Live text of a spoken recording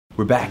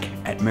We're back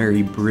at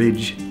Mary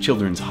Bridge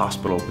Children's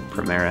Hospital with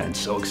Premera and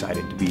so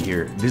excited to be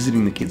here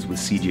visiting the kids with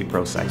CJ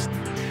Prosise.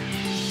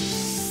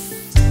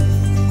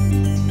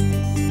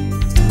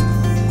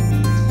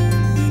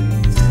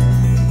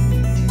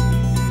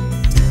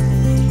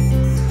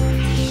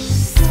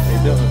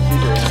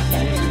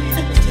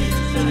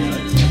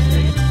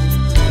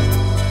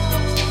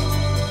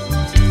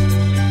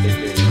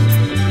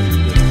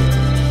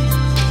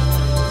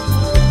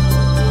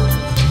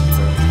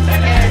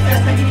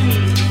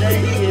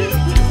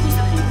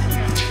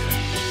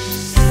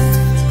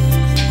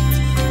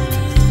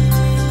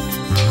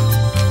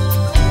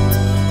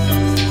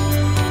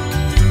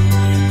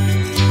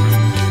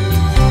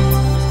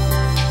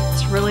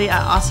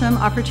 An awesome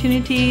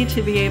opportunity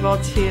to be able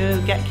to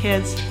get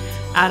kids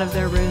out of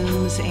their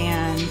rooms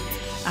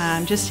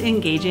and just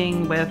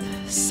engaging with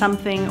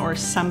something or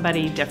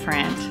somebody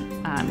different,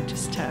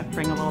 just to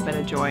bring a little bit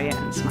of joy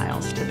and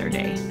smiles to their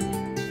day.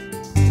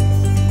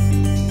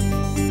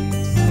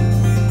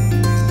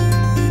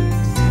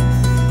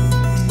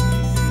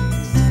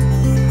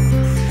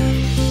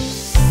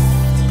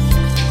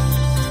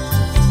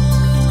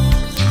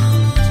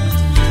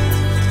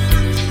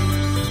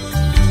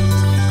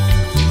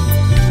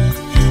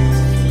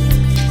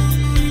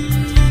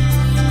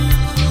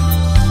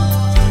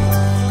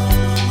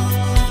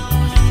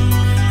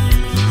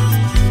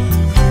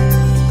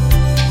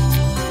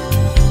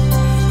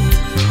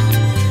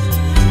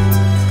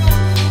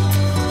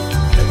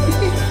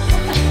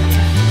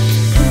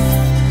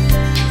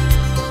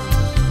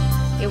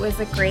 It was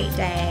a great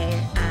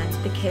day, and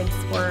the kids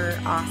were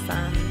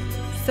awesome.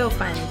 So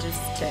fun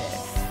just to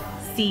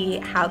see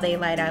how they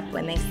light up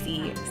when they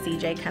see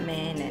CJ come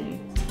in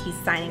and he's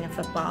signing a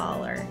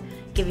football or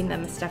giving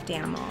them stuffed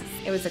animals.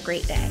 It was a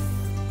great day.